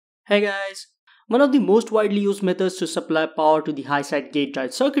Hey guys! One of the most widely used methods to supply power to the high-side gate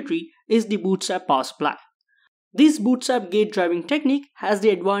drive circuitry is the bootstrap power supply. This bootstrap gate driving technique has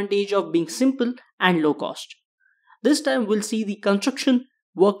the advantage of being simple and low cost. This time we'll see the construction,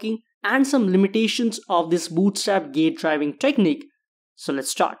 working and some limitations of this bootstrap gate driving technique. So let's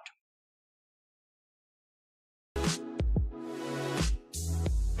start.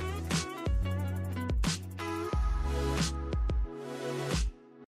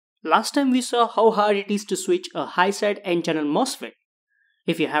 Last time we saw how hard it is to switch a high-side N-channel MOSFET.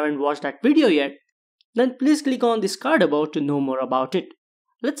 If you haven't watched that video yet, then please click on this card above to know more about it.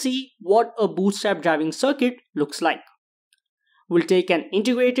 Let's see what a bootstrap driving circuit looks like. We'll take an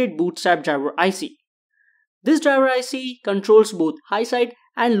integrated bootstrap driver IC. This driver IC controls both high-side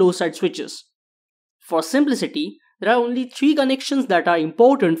and low-side switches. For simplicity, there are only 3 connections that are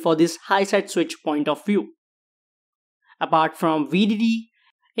important for this high-side switch point of view. Apart from VDD,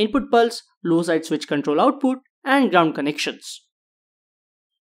 input pulse, low-side switch control output, and ground connections.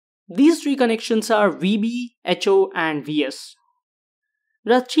 These 3 connections are VB, HO, and VS.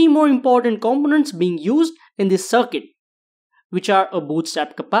 There are 3 more important components being used in this circuit, which are a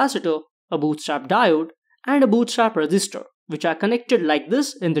bootstrap capacitor, a bootstrap diode, and a bootstrap resistor, which are connected like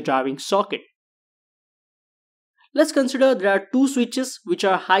this in the driving socket. Let's consider there are 2 switches which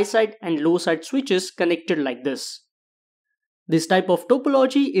are high-side and low-side switches connected like this. This type of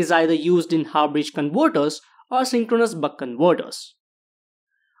topology is either used in half-bridge converters or synchronous buck converters.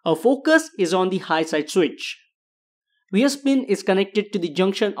 Our focus is on the high-side switch. VS pin is connected to the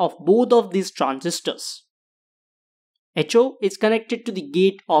junction of both of these transistors. HO is connected to the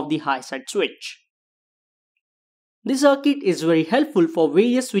gate of the high-side switch. This circuit is very helpful for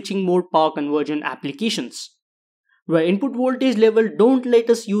various switching mode power conversion applications, where input voltage level don't let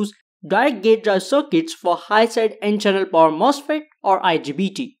us use direct gate drive circuits for high-side N-channel power MOSFET or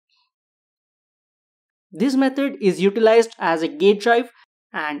IGBT. This method is utilized as a gate drive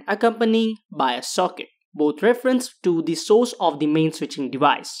and accompanying bias socket, both reference to the source of the main switching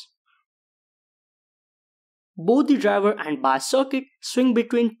device. Both the driver and bias circuit swing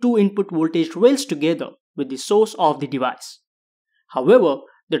between 2 input voltage rails together with the source of the device. However,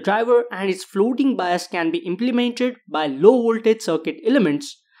 the driver and its floating bias can be implemented by low voltage circuit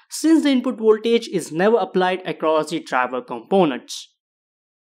elements since the input voltage is never applied across the driver components.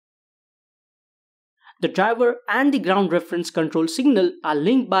 The driver and the ground reference control signal are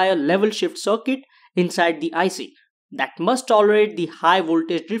linked by a level shift circuit inside the IC that must tolerate the high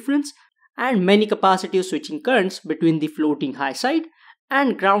voltage difference and many capacitive switching currents between the floating high side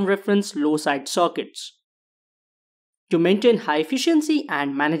and ground reference low side circuits. To maintain high efficiency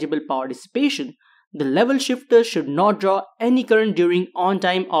and manageable power dissipation, the level shifter should not draw any current during on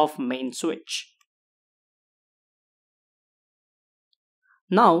time of main switch.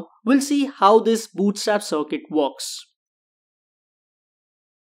 Now we'll see how this bootstrap circuit works.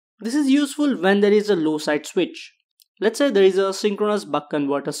 This is useful when there is a low side switch. Let's say there is a synchronous buck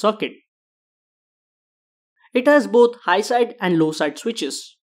converter circuit. It has both high side and low side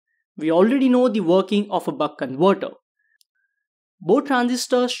switches. We already know the working of a buck converter. Both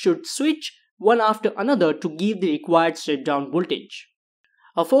transistors should switch one after another to give the required step-down voltage.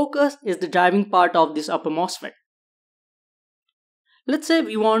 Our focus is the driving part of this upper MOSFET. Let's say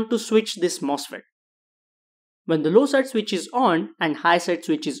we want to switch this MOSFET. When the low side switch is on and high side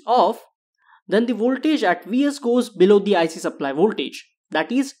switch is off, then the voltage at VS goes below the IC supply voltage,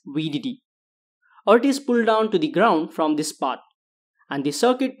 that is VDD, or it is pulled down to the ground from this path, and the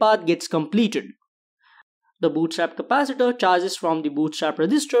circuit path gets completed. The bootstrap capacitor charges from the bootstrap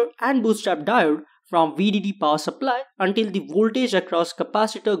resistor and bootstrap diode from VDD power supply until the voltage across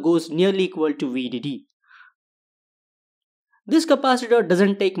capacitor goes nearly equal to VDD. This capacitor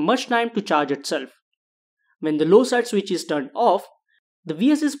doesn't take much time to charge itself. When the low side switch is turned off, the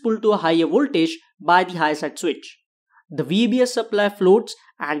VS is pulled to a higher voltage by the high side switch. The VBS supply floats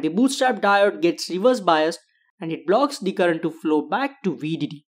and the bootstrap diode gets reverse biased and it blocks the current to flow back to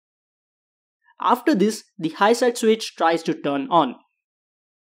VDD. After this, the high side switch tries to turn on.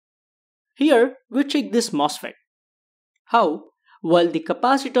 Here, we check this MOSFET. How? Well, the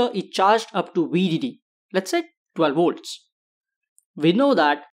capacitor is charged up to VDD, let's say 12 volts. We know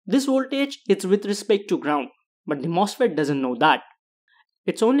that this voltage is with respect to ground, but the MOSFET doesn't know that.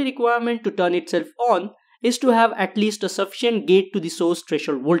 Its only requirement to turn itself on is to have at least a sufficient gate to the source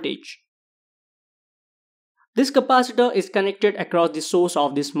threshold voltage. This capacitor is connected across the source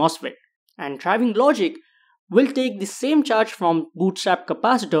of this MOSFET, and driving logic will take the same charge from bootstrap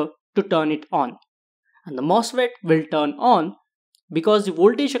capacitor to turn it on, and the MOSFET will turn on because the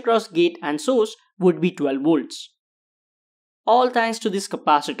voltage across gate and source would be 12 volts. All thanks to this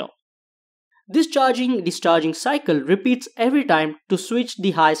capacitor, This charging-discharging cycle repeats every time to switch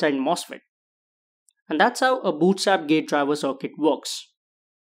the high-side MOSFET. And that's how a Bootstrap gate driver circuit works.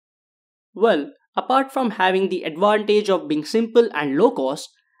 Well, apart from having the advantage of being simple and low cost,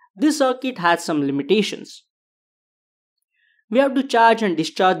 this circuit has some limitations. We have to charge and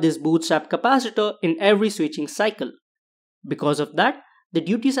discharge this Bootstrap capacitor in every switching cycle. Because of that, the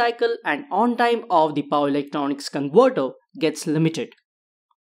duty cycle and on time of the power electronics converter gets limited.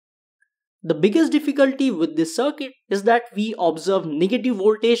 The biggest difficulty with this circuit is that we observe negative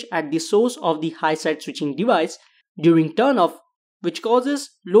voltage at the source of the high-side switching device during turn-off, which causes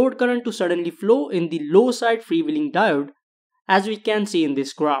load current to suddenly flow in the low-side freewheeling diode, as we can see in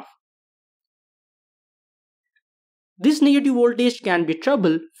this graph. This negative voltage can be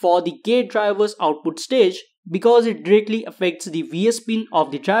trouble for the gate driver's output stage because it directly affects the VS pin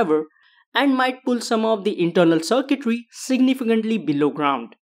of the driver and might pull some of the internal circuitry significantly below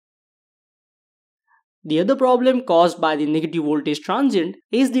ground. The other problem caused by the negative voltage transient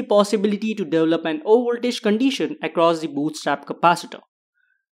is the possibility to develop an overvoltage condition across the Bootstrap capacitor.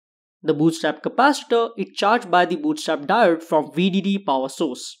 The Bootstrap capacitor is charged by the Bootstrap diode from VDD power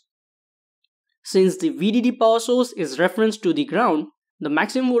source. Since the VDD power source is referenced to the ground, the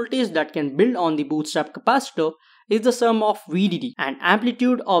maximum voltage that can build on the Bootstrap capacitor is the sum of VDD and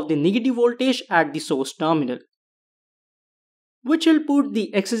amplitude of the negative voltage at the source terminal, which will put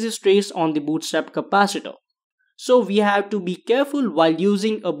the excessive stress on the Bootstrap capacitor. So we have to be careful while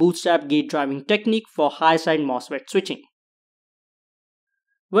using a Bootstrap gate driving technique for high-side MOSFET switching.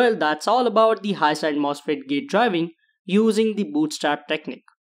 Well, that's all about the high-side MOSFET gate driving using the Bootstrap technique.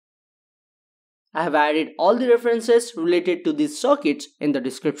 I have added all the references related to these circuits in the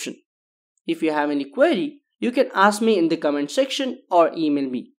description. If you have any query, you can ask me in the comment section or email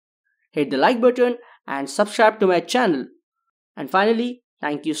me. Hit the like button and subscribe to my channel. And finally,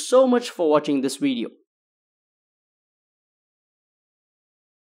 thank you so much for watching this video.